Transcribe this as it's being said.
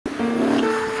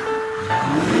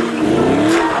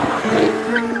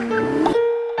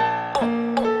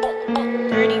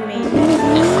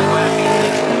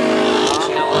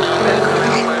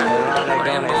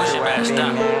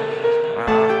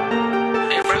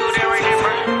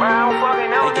don't fucking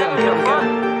know. Hey, get him.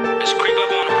 Just creep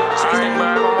up on him. Alright, bro,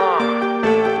 come on.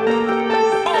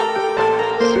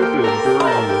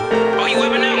 Oh, you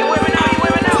whipping out? You whipping out? You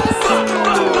whipping out?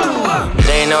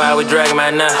 They ain't know I was dragging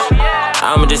my nut.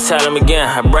 I'ma just tell him again.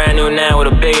 A brand new now with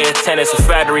a big ass tennis, a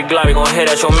factory glove. We gon' hit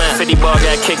at your man. 50 ball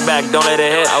got kicked back, don't let it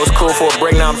hit. I was cool for a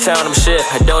break, now I'm telling them shit.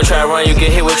 I don't try to run, you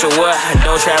get hit with your what? I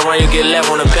don't try to run, you get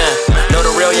left on the pen. Know the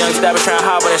real young stabber tryna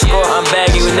hop on that score. I'm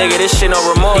bagging you, nigga, this shit no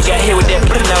remorse. He got hit with that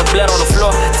now blood on the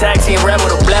floor. Tag team rap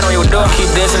with a blood on your door.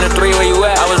 Keep dissing the 3 where you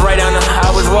at. I was right down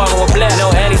I was walking with black. No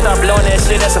Andy, start blowing that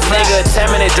shit, that's a nigga. A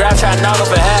 10-minute drive, try to knock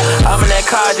off a hat. I'm in that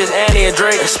car, just Andy and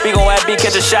Drake. Speak on YB,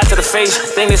 catch a shot to the face.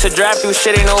 Think this a drive through,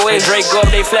 shit ain't no way. Drake go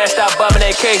up, they flashed out, bumping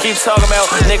that cake. Keep talking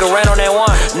about nigga ran on that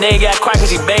one. Nigga got cracked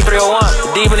cause he banged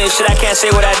 301. Deep in this shit, I can't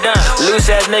say what I done. Loose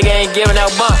ass nigga ain't giving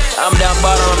out bump. I'm down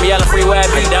bottom, I'm yelling free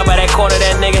YB. Down by that corner,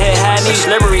 that nigga hit high knee.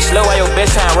 Slippery slow while your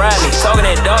bitch tryna ride me. Talking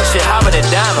that dog shit, hopping it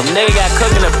down him. Nigga got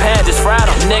cooked in the pan, just fried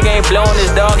him. Nigga ain't blowing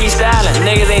his dog, he styling.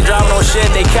 Niggas ain't dropping no shit,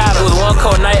 they caught him. It was one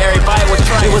cold night, everybody was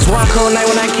trying. It was one cold night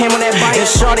when I came on that bike. And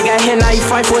Shorty got hit, now he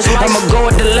fight for his life. I'ma go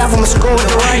with the left, I'ma score with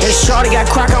the right. And Shorty got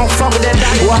crack, I don't fuck with that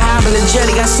dice. What happened to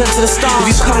Jetty got sent to the stars.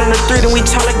 If you come in the 3, then we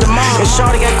talk like the mom. And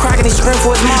Shorty got crack and he scream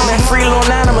for his mom. Man, free little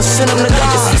 9, I'ma send him to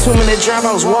God. It's a 2-minute drive,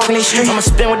 I was walking these streets. I'ma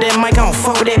spin with that mic, I don't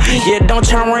fuck with that beat. Yeah, don't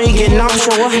try to run, you get knocked with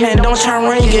your what? Man, don't try to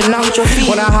run, you get knocked with your feet.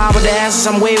 When I hop with the asses,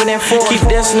 I'm waving that fork. Keep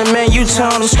dancing the man, you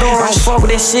tell them stories. I don't fuck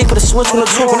with that sick, put a switch on the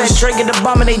tour. When that Drake at the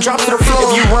bottom, they drop to the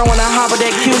floor. If you run when I hop with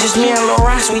that Q, just me and Lil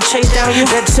Rackzo, we chase down you.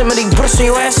 That Timothy bustin'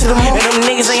 your ass to the moon. And them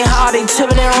niggas ain't hard, they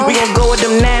tipping their own. We gon' go with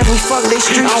them nabs, we fuck with they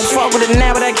streets. I don't fuck with the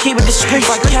nab, but I keep it discreet. If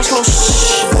I catch little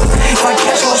if I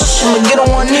catch little I'ma get on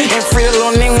one knee. And free a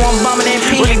little nigga, one bombing that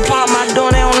pee. Really pop my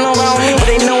door, they don't know about me. But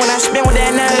they know when I spin with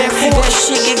that now that fool. That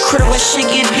shit get critical, that shit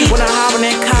get deep. When I hop in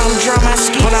that car, I'm dry my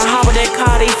ski. When I hop in that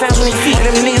car, they fast on their feet.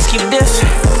 And them niggas keep this.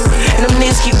 And them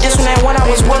niggas keep this when I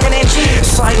was working at G.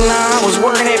 Sideline, I was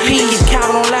working at P. Keep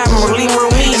Calvin on live and relieve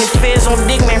real me. And the feds on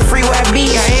dick, man, free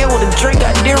YB. Got air with a drink,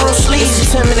 got deer real sleep.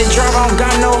 10-minute drive, I don't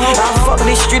got no hope. I fuck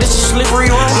with this street, it's a slippery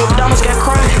road. Little dummies got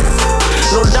crack.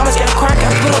 Little dummies got crack, I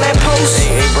put on that post.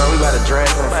 Hey, bro, we about to drag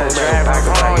for the full drag back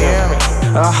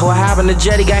on, what happened to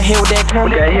Jetty? Got hit with that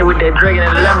crack. We got hit with that Drake and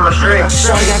that 11 straight.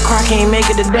 Shorty got crack, ain't make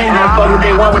it today. I fuck with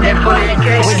that one with that fully in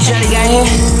case. When Jetty got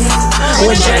hit, he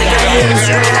was straight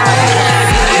out.